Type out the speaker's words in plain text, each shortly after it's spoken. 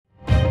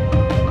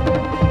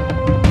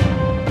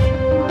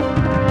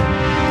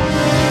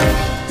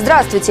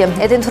Здравствуйте!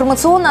 Это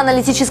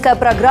информационно-аналитическая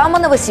программа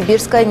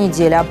 «Новосибирская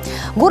неделя».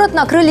 Город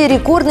накрыли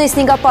рекордные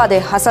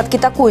снегопады. Осадки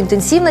такой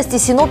интенсивности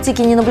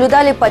синоптики не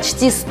наблюдали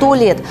почти 100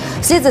 лет.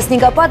 Вслед за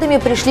снегопадами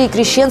пришли и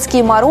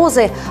крещенские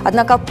морозы.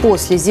 Однако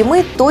после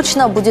зимы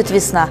точно будет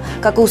весна.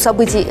 Как и у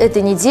событий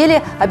этой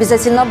недели,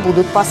 обязательно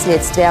будут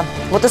последствия.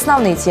 Вот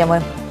основные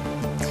темы.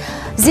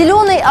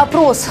 Зеленый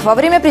опрос. Во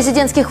время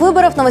президентских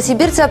выборов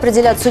новосибирцы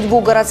определят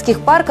судьбу городских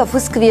парков и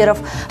скверов.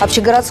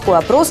 Общегородской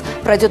опрос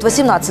пройдет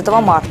 18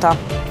 марта.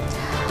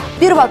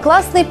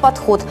 Первоклассный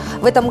подход.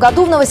 В этом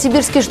году в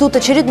Новосибирске ждут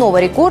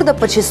очередного рекорда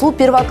по числу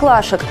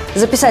первоклашек.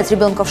 Записать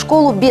ребенка в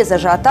школу без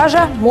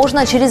ажиотажа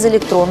можно через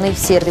электронный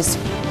сервис.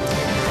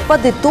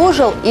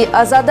 Подытожил и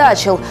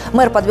озадачил.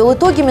 Мэр подвел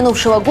итоги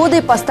минувшего года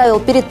и поставил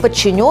перед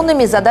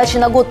подчиненными задачи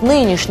на год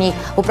нынешний.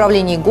 В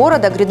управлении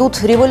города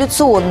грядут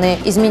революционные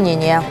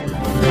изменения.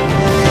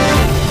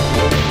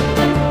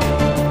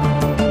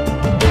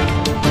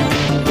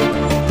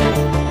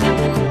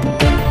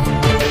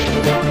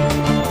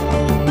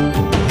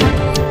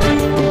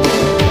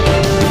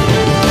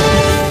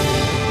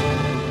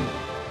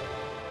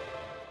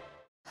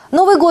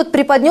 Новый год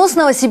преподнес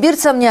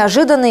новосибирцам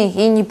неожиданный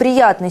и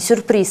неприятный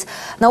сюрприз.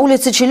 На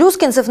улице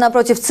Челюскинцев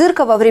напротив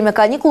цирка во время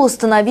каникул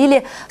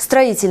установили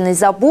строительные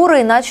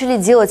заборы и начали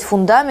делать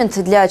фундамент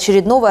для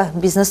очередного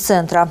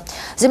бизнес-центра.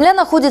 Земля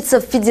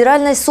находится в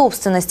федеральной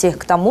собственности,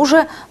 к тому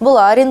же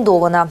была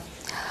арендована.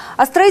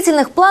 О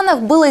строительных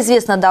планах было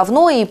известно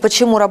давно, и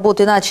почему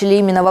работы начали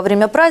именно во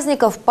время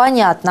праздников,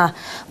 понятно.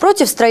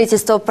 Против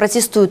строительства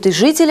протестуют и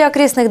жители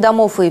окрестных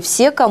домов, и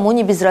все, кому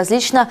не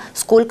безразлично,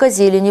 сколько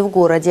зелени в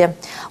городе.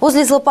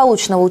 Возле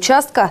злополучного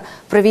участка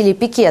провели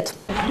пикет.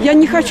 Я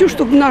не хочу,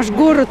 чтобы наш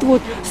город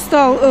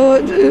стал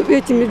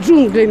этими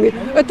джунглями.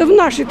 Это в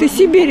нашей-то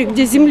Сибири,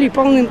 где земли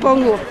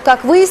полным-полно.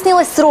 Как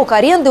выяснилось, срок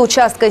аренды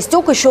участка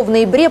истек еще в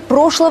ноябре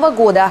прошлого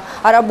года,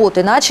 а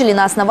работы начали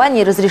на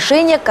основании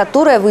разрешения,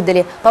 которое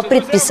выдали по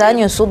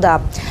предписанию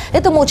суда.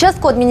 Этому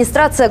участку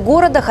администрация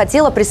города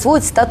хотела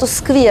присвоить статус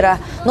сквера,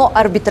 но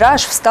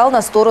арбитраж встал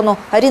на сторону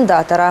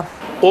арендатора.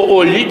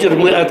 ООО «Лидер»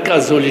 мы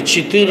отказывали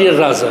 4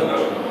 раза.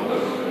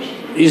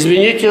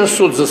 Извините,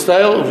 суд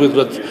заставил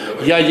выдать.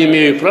 Я не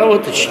имею права,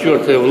 это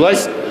 4-я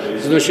власть.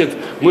 Значит,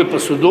 мы по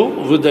суду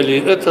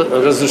выдали это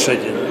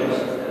разрешение.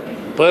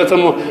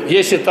 Поэтому,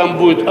 если там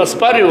будет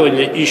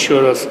оспаривание еще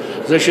раз,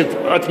 значит,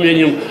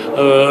 отменим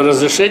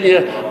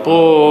разрешение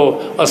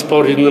по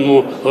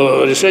оспоренному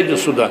решению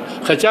суда.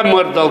 Хотя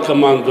мэр дал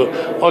команду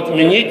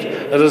отменить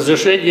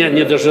разрешение,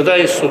 не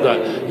дожидаясь суда.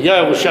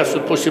 Я сейчас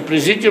после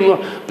президиума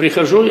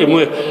прихожу, и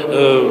мы,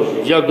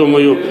 я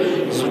думаю,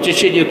 в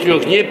течение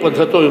 3 дней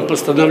подготовим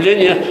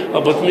постановление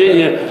об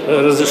отмене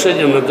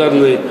разрешения на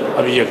данный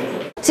объект.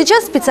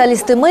 Сейчас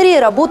специалисты мэрии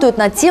работают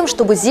над тем,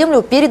 чтобы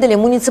землю передали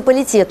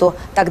муниципалитету.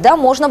 Тогда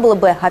можно было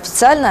бы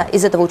официально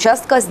из этого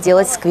участка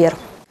сделать сквер.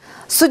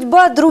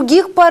 Судьба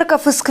других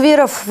парков и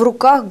скверов в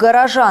руках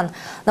горожан.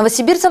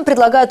 Новосибирцам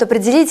предлагают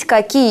определить,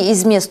 какие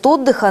из мест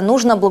отдыха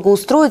нужно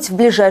благоустроить в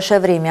ближайшее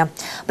время.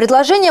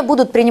 Предложения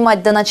будут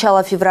принимать до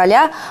начала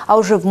февраля, а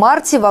уже в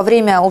марте во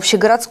время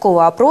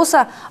общегородского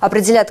опроса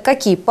определят,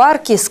 какие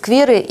парки,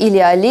 скверы или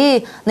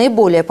аллеи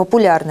наиболее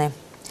популярны.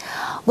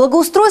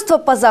 Благоустройство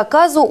по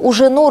заказу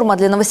уже норма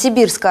для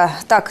Новосибирска.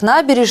 Так,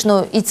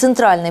 набережную и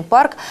Центральный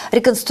парк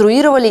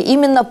реконструировали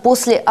именно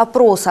после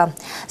опроса.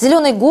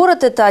 Зеленый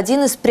город – это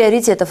один из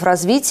приоритетов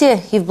развития,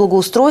 и в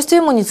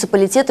благоустройстве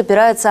муниципалитет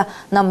опирается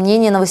на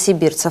мнение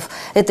новосибирцев.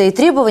 Это и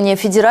требования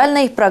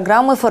федеральной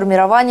программы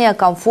формирования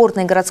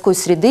комфортной городской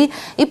среды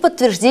и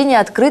подтверждение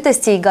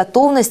открытости и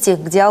готовности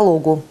к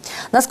диалогу.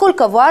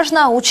 Насколько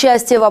важно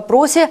участие в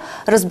опросе,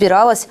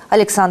 разбиралась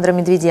Александра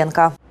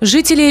Медведенко.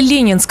 Жители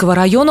Ленинского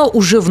района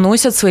уже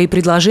вносят свои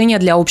предложения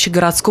для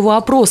общегородского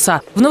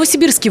опроса. В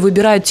Новосибирске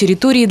выбирают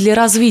территории для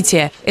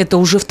развития. Это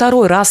уже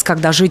 2-й раз,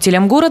 когда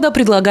жителям города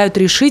предлагают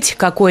решить,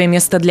 какое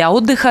место для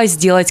отдыха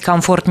сделать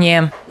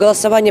комфортнее.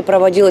 Голосование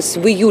проводилось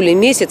в июле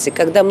месяце,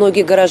 когда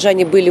многие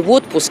горожане были в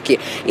отпуске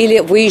или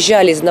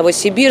выезжали из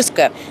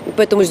Новосибирска.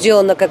 Поэтому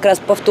сделано как раз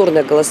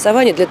повторное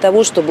голосование для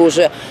того, чтобы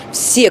уже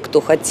все,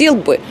 кто хотел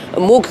бы,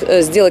 мог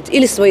сделать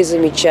или свои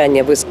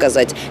замечания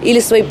высказать, или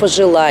свои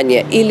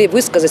пожелания, или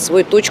высказать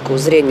свою точку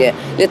зрения.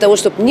 Для того,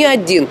 чтобы ни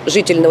один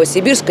житель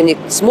Новосибирска не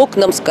смог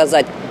нам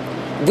сказать: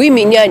 вы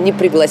меня не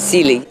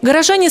пригласили.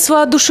 Горожане с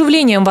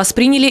воодушевлением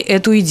восприняли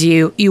эту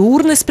идею, и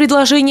урны с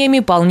предложениями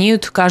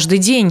полнеют каждый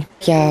день.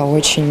 Я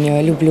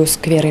очень люблю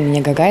сквер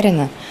имени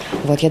Гагарина.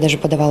 Я даже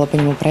подавала по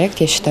нему проект.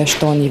 Я считаю,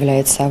 что он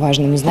является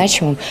важным и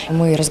значимым.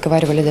 Мы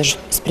разговаривали даже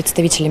с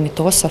представителями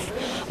ТОСов,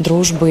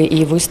 дружбы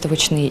и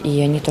выставочной,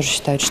 и они тоже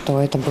считают,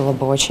 что это было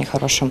бы очень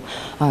хорошим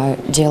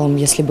делом,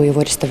 если бы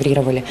его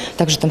реставрировали.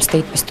 Также там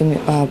стоит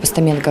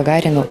постамент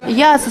Гагарину.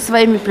 Я со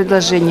своими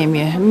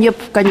предложениями. Мне,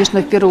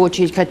 конечно, в первую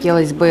очередь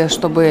хотелось бы,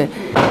 чтобы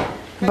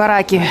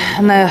бараки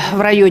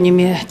в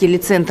районе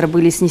телецентра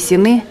были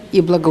снесены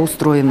и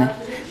благоустроены,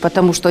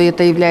 потому что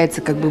это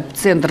является как бы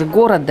центр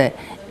города,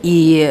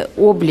 и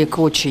облик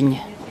очень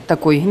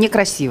такой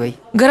некрасивый.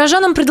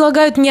 Горожанам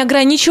предлагают не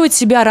ограничивать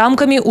себя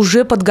рамками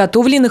уже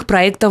подготовленных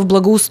проектов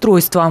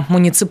благоустройства.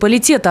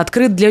 Муниципалитет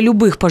открыт для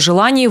любых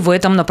пожеланий в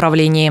этом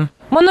направлении.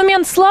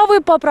 Монумент славы,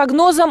 по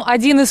прогнозам,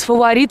 один из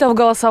фаворитов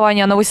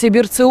голосования.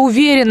 Новосибирцы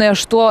уверены,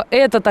 что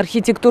этот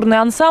архитектурный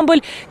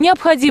ансамбль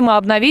необходимо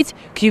обновить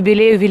к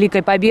юбилею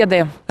Великой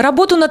Победы.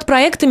 Работу над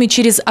проектами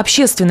через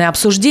общественное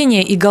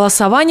обсуждение и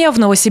голосование в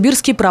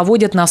Новосибирске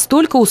проводят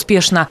настолько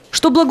успешно,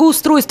 что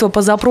благоустройство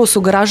по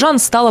запросу горожан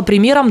стало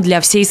примером для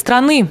всей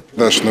страны.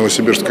 Наша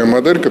новосибирская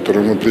модель,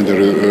 которую мы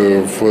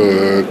приняли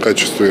в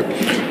качестве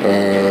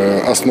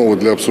основы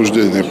для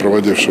обсуждения,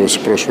 проводившегося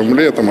прошлым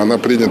летом, она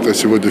принята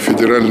сегодня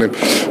федеральным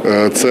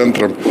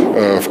центром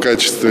в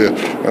качестве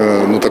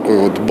такой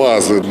вот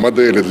базы,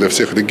 модели для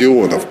всех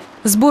регионов.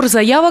 Сбор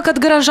заявок от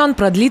горожан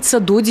продлится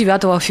до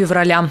 9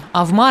 февраля.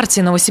 А в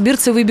марте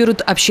новосибирцы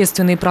выберут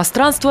общественные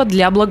пространства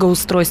для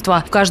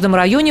благоустройства. В каждом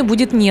районе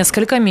будет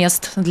несколько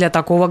мест для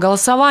такого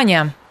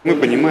голосования. Мы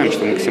понимаем,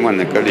 что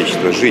максимальное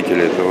количество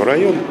жителей этого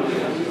района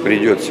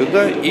придет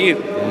сюда и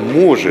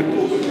может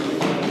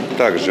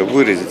также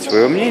выразить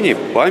свое мнение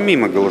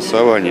помимо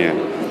голосования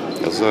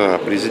за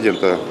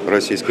президента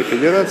Российской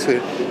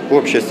Федерации по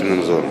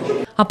общественным зонам.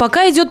 А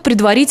пока идет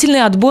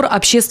предварительный отбор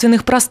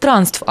общественных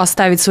пространств.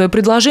 Оставить свое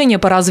предложение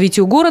по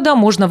развитию города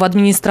можно в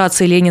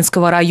администрации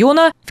Ленинского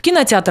района, в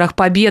кинотеатрах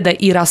 «Победа»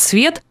 и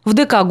 «Рассвет», в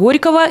ДК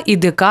Горького и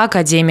ДК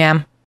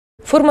 «Академия».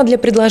 Форма для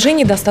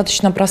предложений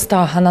достаточно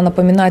проста. Она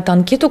напоминает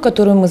анкету,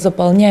 которую мы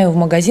заполняем в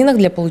магазинах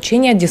для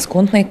получения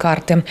дисконтной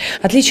карты.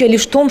 Отличие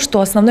лишь в том,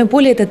 что основное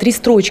поле – это 3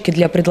 строчки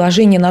для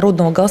предложения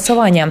народного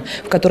голосования,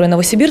 в которые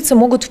новосибирцы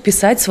могут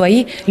вписать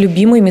свои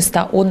любимые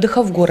места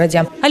отдыха в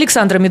городе.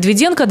 Александра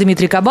Медведенко,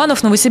 Дмитрий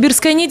Кабанов,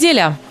 «Новосибирская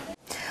неделя».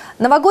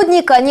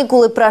 Новогодние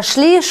каникулы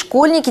прошли,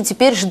 школьники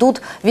теперь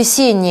ждут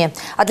весенние.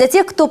 А для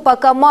тех, кто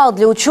пока мал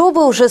для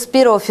учебы, уже с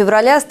 1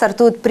 февраля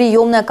стартует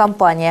приемная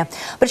кампания.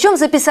 Причем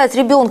записать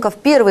ребенка в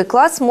 1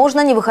 класс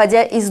можно, не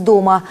выходя из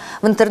дома.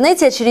 В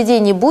интернете очередей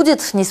не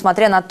будет,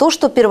 несмотря на то,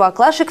 что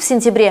первоклашек в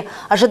сентябре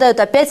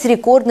ожидают опять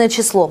рекордное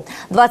число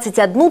 –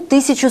 21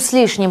 тысячу с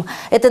лишним.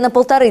 Это на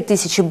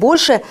 1500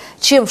 больше,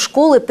 чем в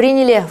школы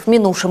приняли в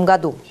минувшем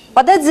году.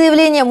 Подать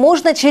заявление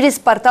можно через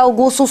портал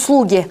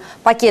госуслуги.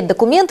 Пакет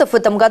документов в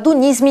этом году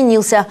не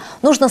изменился.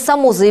 Нужно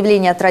само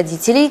заявление от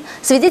родителей,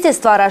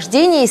 свидетельство о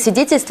рождении и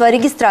свидетельство о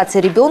регистрации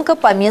ребенка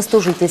по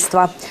месту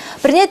жительства.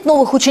 Принять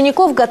новых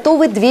учеников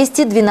готовы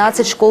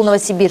 212 школ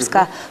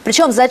Новосибирска.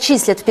 Причем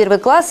зачислят в 1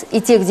 класс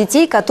и тех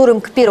детей, которым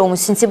к 1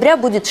 сентября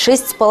будет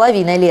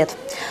 6,5 лет.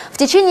 В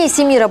течение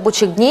 7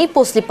 рабочих дней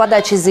после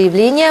подачи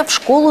заявления в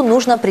школу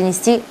нужно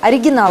принести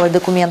оригиналы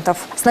документов.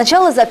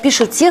 Сначала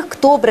запишут тех,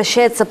 кто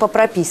обращается по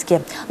прописке.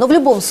 Но в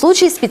любом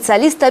случае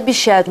специалисты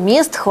обещают,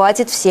 мест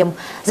хватит всем.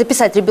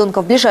 Записать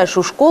ребенка в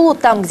ближайшую школу,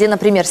 там, где,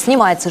 например,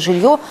 снимается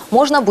жилье,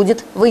 можно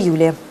будет в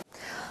июле.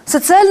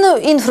 Социальную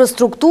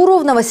инфраструктуру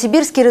в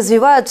Новосибирске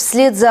развивают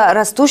вслед за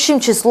растущим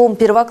числом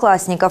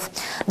первоклассников.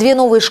 2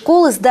 новые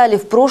школы сдали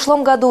в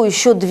прошлом году,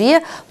 еще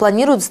 2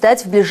 планируют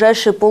сдать в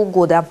ближайшие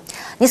полгода.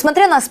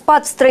 Несмотря на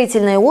спад в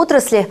строительной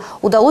отрасли,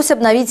 удалось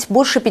обновить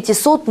больше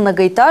 500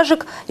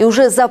 многоэтажек и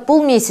уже за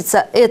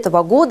полмесяца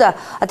этого года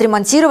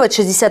отремонтировать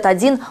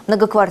 61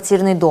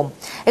 многоквартирный дом.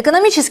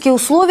 Экономические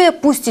условия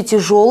пусть и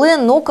тяжелые,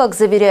 но, как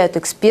заверяют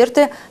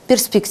эксперты,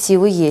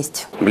 перспективы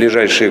есть. В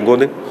ближайшие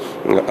годы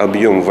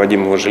объем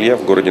вводимого жилья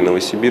в городе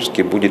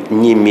Новосибирске будет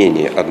не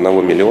менее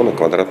 1 миллиона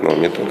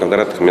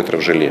квадратных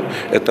метров жилья.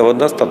 Этого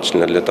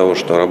достаточно для того,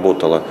 чтобы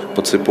работала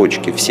по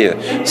цепочке все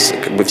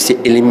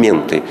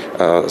элементы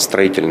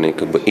строительной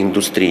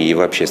индустрии и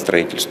вообще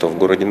строительства в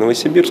городе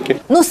Новосибирске.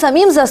 Но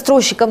самим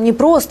застройщикам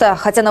непросто,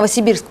 хотя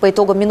Новосибирск по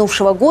итогам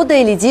минувшего года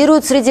и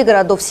лидирует среди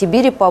городов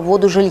Сибири по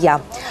вводу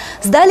жилья.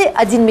 Сдали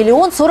 1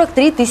 миллион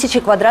 43 тысячи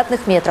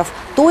квадратных метров,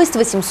 то есть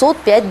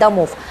 805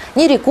 домов.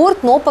 Не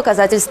рекорд, но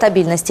показатель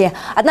стабильности.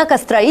 Однако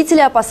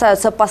строители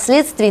опасаются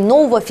последствий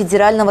нового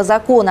федерального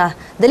закона.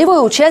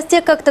 Долевое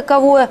участие как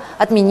таковое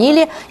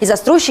отменили, и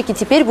застройщики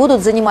теперь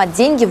будут занимать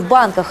деньги в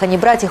банках, а не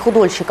брать их у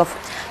дольщиков.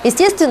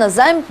 Естественно,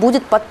 займ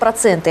будет под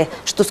проценты,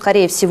 что,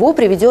 скорее всего,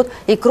 приведет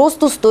и к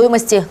росту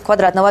стоимости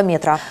квадратного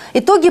метра.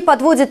 Итоги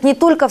подводят не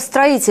только в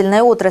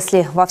строительной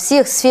отрасли, во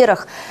всех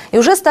сферах. И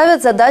уже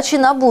ставят задачи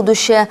на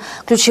будущее.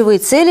 Ключевые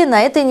цели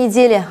на этой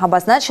неделе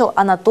обозначил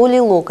Анатолий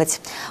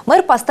Локоть.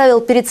 Мэр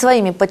поставил перед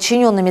своими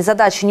подчиненными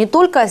задачу не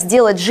только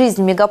сделать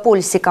жизнь в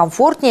мегаполисе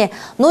комфортнее,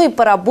 но и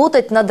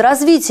поработать над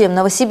развитием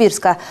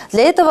Новосибирска.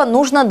 Для этого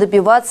нужно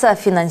добиваться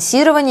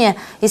финансирования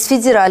из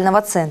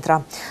федерального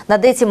центра.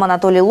 Над этим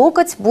Анатолий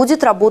Локоть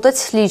будет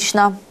работать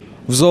лично.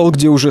 В зал,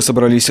 где уже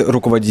собрались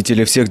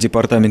руководители всех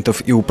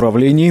департаментов и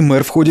управлений,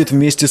 мэр входит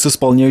вместе с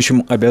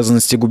исполняющим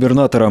обязанности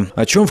губернатора.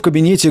 О чем в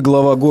кабинете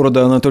глава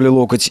города Анатолий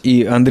Локоть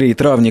и Андрей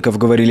Травников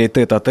говорили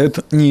тет-а-тет,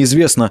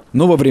 неизвестно.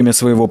 Но во время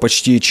своего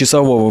почти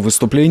часового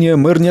выступления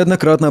мэр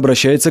неоднократно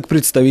обращается к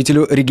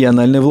представителю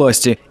региональной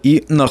власти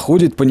и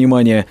находит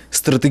понимание.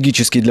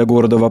 Стратегический для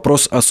города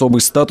вопрос –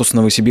 особый статус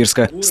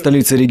Новосибирска.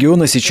 Столица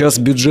региона сейчас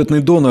бюджетный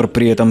донор,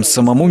 при этом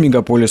самому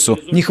мегаполису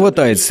не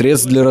хватает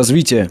средств для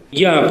развития.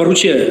 Я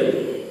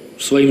поручаю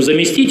своим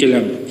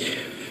заместителям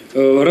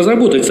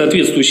разработать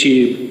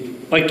соответствующий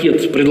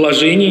пакет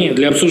предложений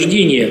для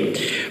обсуждения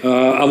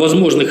о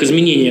возможных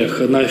изменениях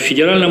на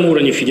федеральном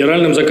уровне, в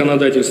федеральном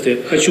законодательстве.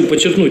 Хочу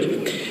подчеркнуть,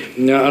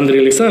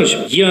 Андрей Александрович,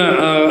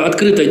 я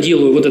открыто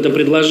делаю вот это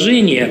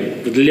предложение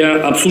для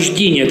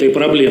обсуждения этой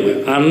проблемы.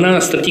 Она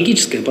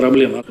стратегическая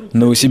проблема.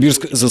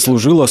 Новосибирск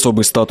заслужил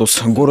особый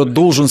статус. Город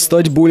должен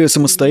стать более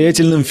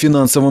самостоятельным в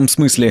финансовом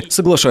смысле,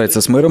 соглашается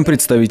с мэром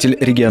представитель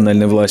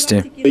региональной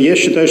власти. Я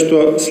считаю,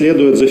 что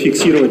следует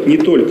зафиксировать не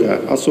только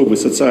особый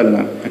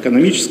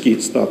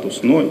социально-экономический статус,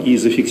 но и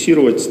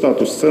зафиксировать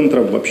статус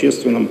центра в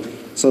общественном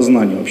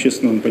сознании, в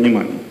общественном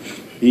понимании.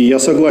 И я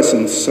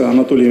согласен с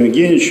Анатолием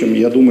Евгеньевичем.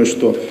 Я думаю,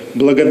 что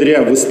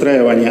благодаря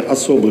выстраиванию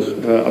особых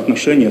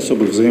отношений,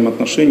 особых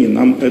взаимоотношений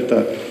нам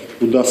это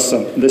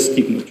удастся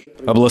достигнуть.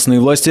 Областные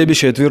власти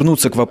обещают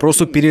вернуться к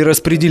вопросу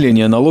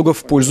перераспределения налогов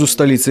в пользу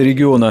столицы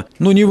региона.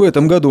 Но не в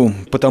этом году.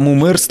 Потому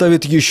мэр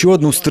ставит еще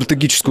одну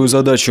стратегическую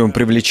задачу –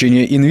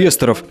 привлечение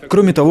инвесторов.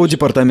 Кроме того,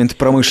 Департамент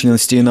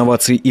промышленности,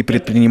 инноваций и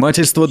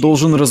предпринимательства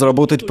должен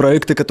разработать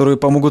проекты, которые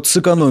помогут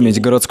сэкономить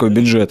городской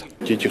бюджет.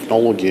 Те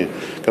технологии,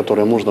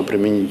 которые можно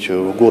применить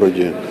в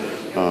городе,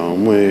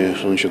 мы,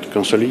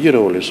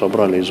 консолидировали,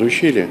 собрали,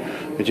 изучили.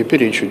 И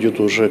теперь речь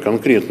идет уже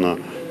конкретно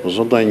с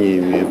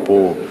заданиями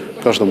по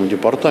каждому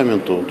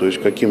департаменту, то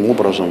есть каким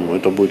образом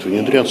это будет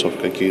внедряться, в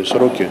какие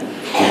сроки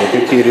и на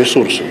какие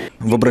ресурсы.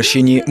 В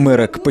обращении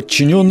мэра к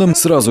подчиненным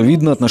сразу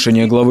видно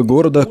отношение главы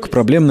города к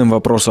проблемным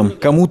вопросам.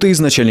 Кому-то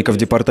из начальников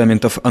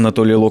департаментов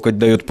Анатолий Локоть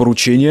дает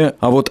поручения,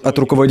 а вот от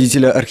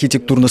руководителя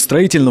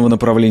архитектурно-строительного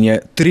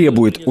направления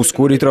требует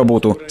ускорить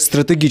работу.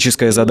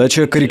 Стратегическая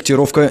задача –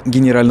 корректировка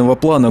генерального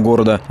плана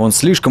города. Он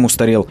слишком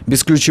устарел.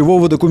 Без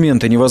ключевого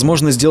документа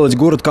невозможно сделать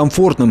город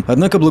комфортным.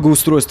 Однако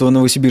благоустройство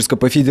Новосибирска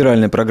по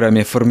федеральной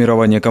программе формирования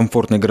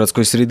комфортной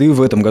городской среды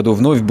в этом году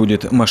вновь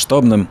будет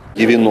масштабным.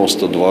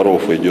 90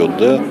 дворов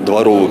идет,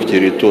 дворовых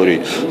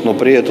территорий, но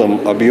при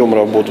этом объем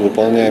работ,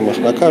 выполняемых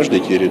на каждой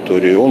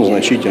территории, он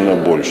значительно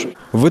больше.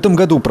 В этом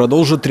году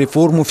продолжат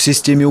реформу в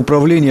системе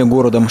управления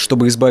городом.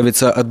 Чтобы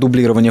избавиться от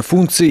дублирования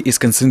функций и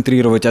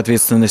сконцентрировать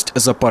ответственность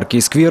за парки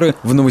и скверы,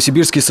 в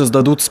Новосибирске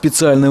создадут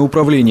специальное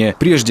управление.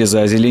 Прежде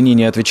за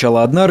озеленение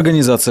отвечала одна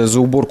организация, за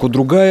уборку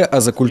другая,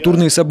 а за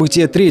культурные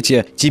события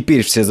третья.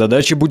 Теперь все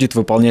задачи будет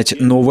выполнять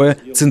новая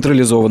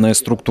централизованная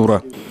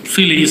структура.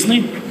 Цели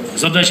ясны,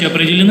 задачи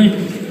определены.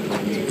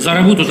 За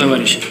работу,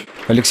 товарищи.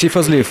 Алексей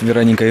Фазлеев,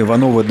 Вероника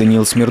Иванова,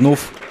 Даниил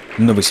Смирнов.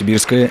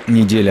 Новосибирская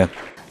неделя.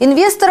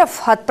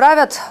 Инвесторов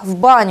отправят в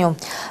баню.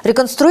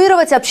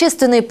 Реконструировать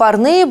общественные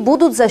парные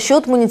будут за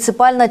счет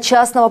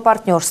муниципально-частного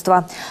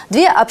партнерства.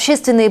 2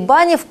 общественные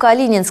бани в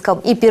Калининском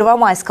и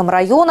Первомайском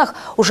районах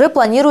уже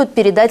планируют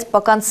передать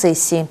по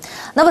концессии.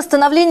 На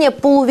восстановление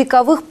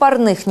полувековых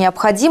парных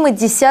необходимы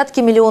десятки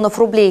миллионов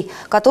рублей,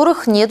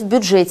 которых нет в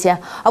бюджете.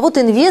 А вот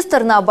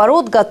инвестор,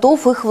 наоборот,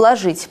 готов их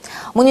вложить.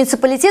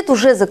 Муниципалитет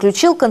уже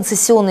заключил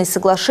концессионные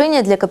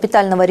соглашения для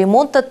капитального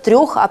ремонта 3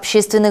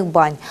 общественных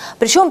бань.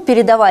 Причем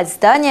передавать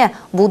здания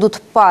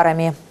будут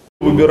парами.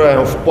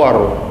 Выбираем в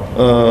пару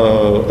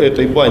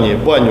этой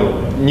баню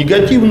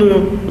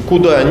негативную,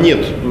 куда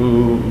нет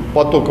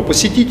потока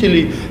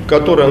посетителей,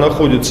 которая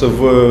находится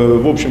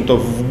в общем-то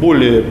в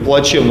более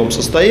плачевном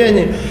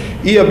состоянии,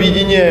 и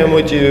объединяем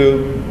эти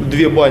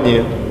 2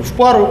 бани в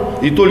пару,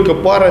 и только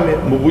парами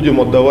мы будем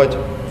отдавать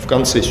в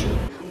концессию.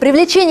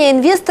 Привлечение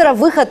инвестора –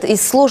 выход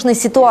из сложной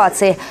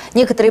ситуации.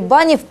 Некоторые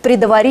бани в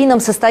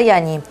предаварийном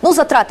состоянии. Но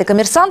затраты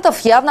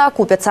коммерсантов явно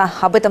окупятся.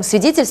 Об этом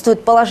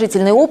свидетельствует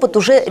положительный опыт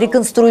уже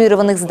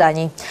реконструированных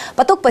зданий.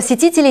 Поток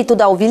посетителей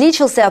туда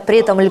увеличился, а при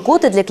этом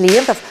льготы для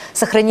клиентов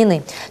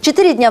сохранены.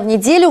 4 дня в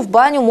неделю в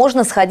баню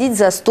можно сходить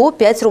за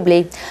 105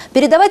 рублей.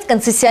 Передавать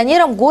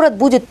концессионерам город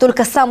будет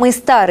только самые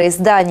старые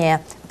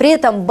здания. При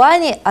этом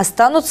бани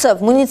останутся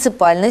в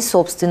муниципальной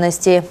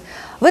собственности.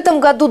 В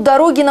этом году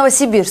дороги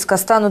Новосибирска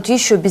станут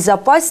еще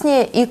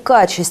безопаснее и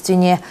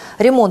качественнее.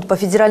 Ремонт по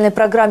федеральной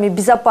программе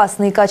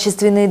 «Безопасные и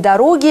качественные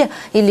дороги»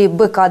 или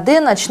БКД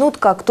начнут,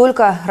 как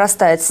только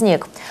растает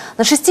снег.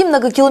 На 6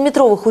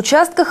 многокилометровых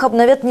участках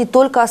обновят не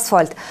только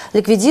асфальт.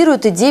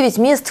 Ликвидируют и 9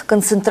 мест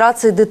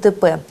концентрации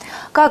ДТП.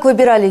 Как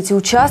выбирали эти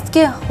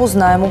участки,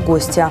 узнаем у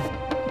гостя.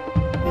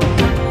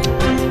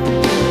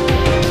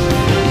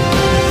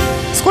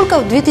 Сколько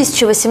в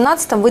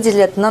 2018-м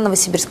выделят на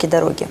новосибирские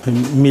дороги?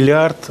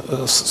 1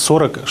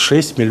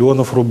 46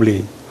 миллионов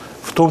рублей.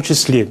 В том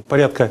числе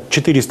порядка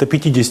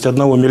 451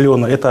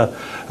 миллиона – это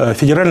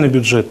федеральный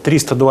бюджет,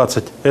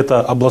 320 –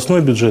 это областной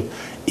бюджет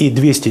и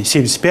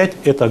 275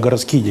 – это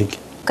городские деньги.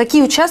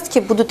 Какие участки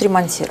будут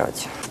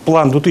ремонтировать? В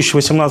план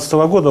 2018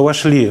 года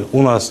вошли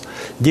у нас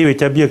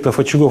 9 объектов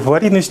очагов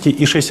аварийности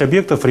и 6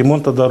 объектов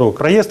ремонта дорог.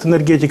 Проезд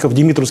энергетиков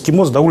Димитровский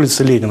мост до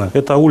улицы Ленина.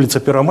 Это улица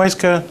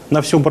Первомайская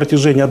на всем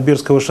протяжении от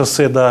Бердского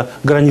шоссе до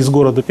границ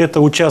города. Это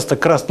участок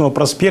Красного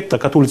проспекта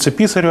от улицы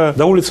Писарева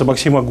до улицы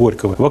Максима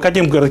Горького. В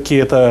Академгородке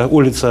это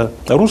улица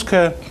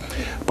Русская.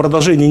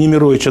 продолжение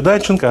Немировича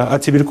Данченко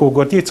от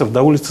Сибиряков-Гвардейцев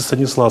до улицы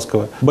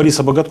Станиславского.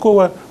 Бориса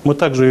Богаткова мы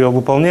также ее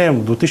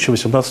выполняем в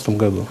 2018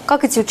 году.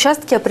 Как эти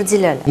участки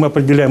определяли? Мы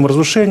определяем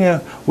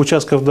разрушения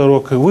участков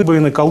дорог,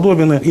 выбоины,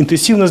 колдобины,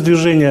 интенсивность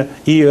движения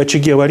и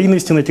очаги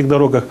аварийности на этих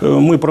дорогах.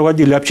 Мы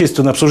проводили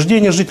общественное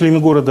обсуждение с жителями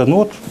города, но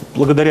вот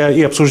благодаря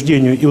и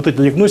обсуждению, и вот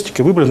этой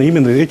диагностике выбраны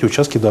именно эти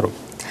участки дорог.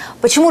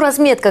 Почему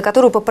разметка,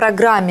 которую по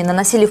программе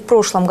наносили в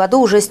прошлом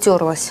году, уже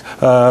стерлась?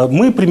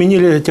 Мы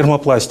применили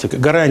термопластик.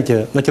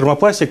 Гарантия на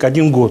термопластик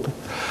 1 год.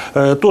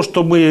 То,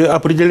 что мы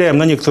определяем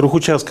на некоторых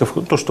участках,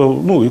 то, что,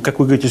 ну, как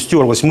вы говорите,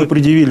 стерлось, мы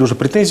предъявили уже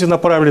претензии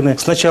направлены.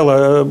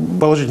 Сначала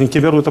положительный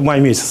температура, это май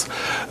месяц,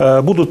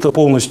 будут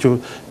полностью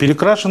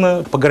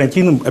перекрашены по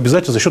гарантийным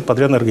обязательствам за счет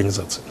подрядной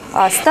организации.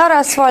 А старый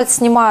асфальт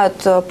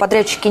снимают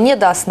подрядчики не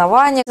до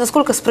основания.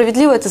 Насколько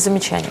справедливо это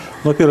замечание?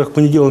 Во-первых,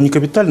 мы не делаем не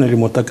капитальный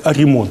ремонт, а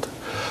ремонт.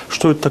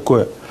 Что это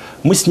такое?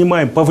 Мы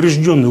снимаем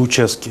поврежденные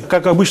участки,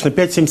 как обычно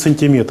 5-7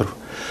 сантиметров,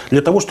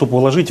 для того, чтобы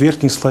уложить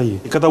верхние слои.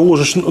 И когда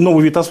уложишь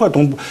новый вид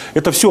асфальта,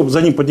 это все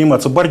за ним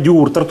поднимается,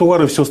 бордюр,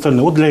 тротуары и все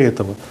остальное. Вот для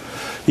этого.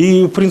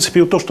 И, в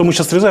принципе, то, что мы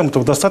сейчас срезаем,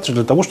 этого достаточно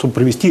для того, чтобы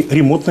провести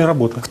ремонтные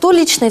работы. Кто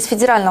лично из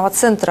федерального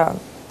центра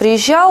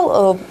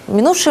приезжал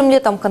минувшим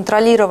летом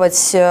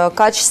контролировать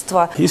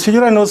качество? Из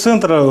федерального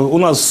центра у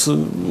нас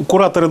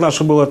кураторы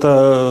наши был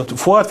это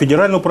ФУА,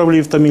 Федеральное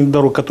управление автомобильных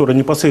дорог, которое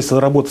непосредственно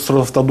работает с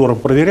Росавтодором,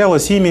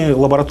 проверялось ими,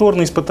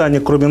 лабораторные испытания,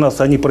 кроме нас,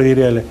 они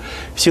проверяли,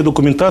 все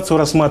документацию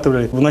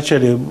рассматривали. В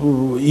начале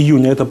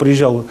июня это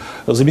приезжал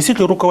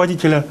заместитель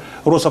руководителя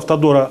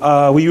Росавтодора,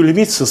 а в июле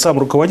месяце сам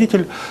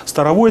руководитель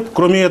Старовойт.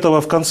 Кроме этого,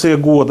 в конце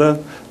года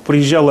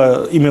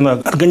приезжала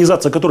именно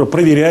организация, которая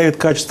проверяет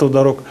качество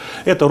дорог.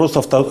 Это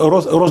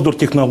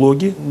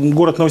Росдортехнологии.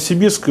 Город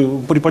Новосибирск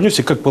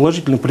преподнесся как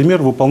положительный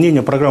пример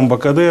выполнения программы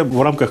БКД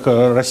в рамках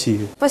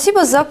России.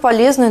 Спасибо за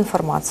полезную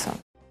информацию.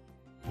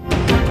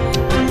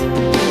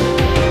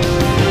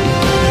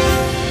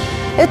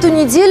 Эту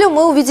неделю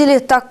мы увидели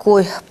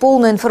такой.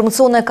 Полная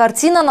информационная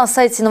картина на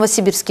сайте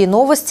 «Новосибирские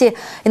новости»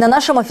 и на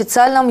нашем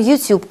официальном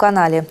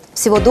YouTube-канале.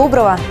 Всего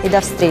доброго и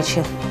до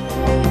встречи!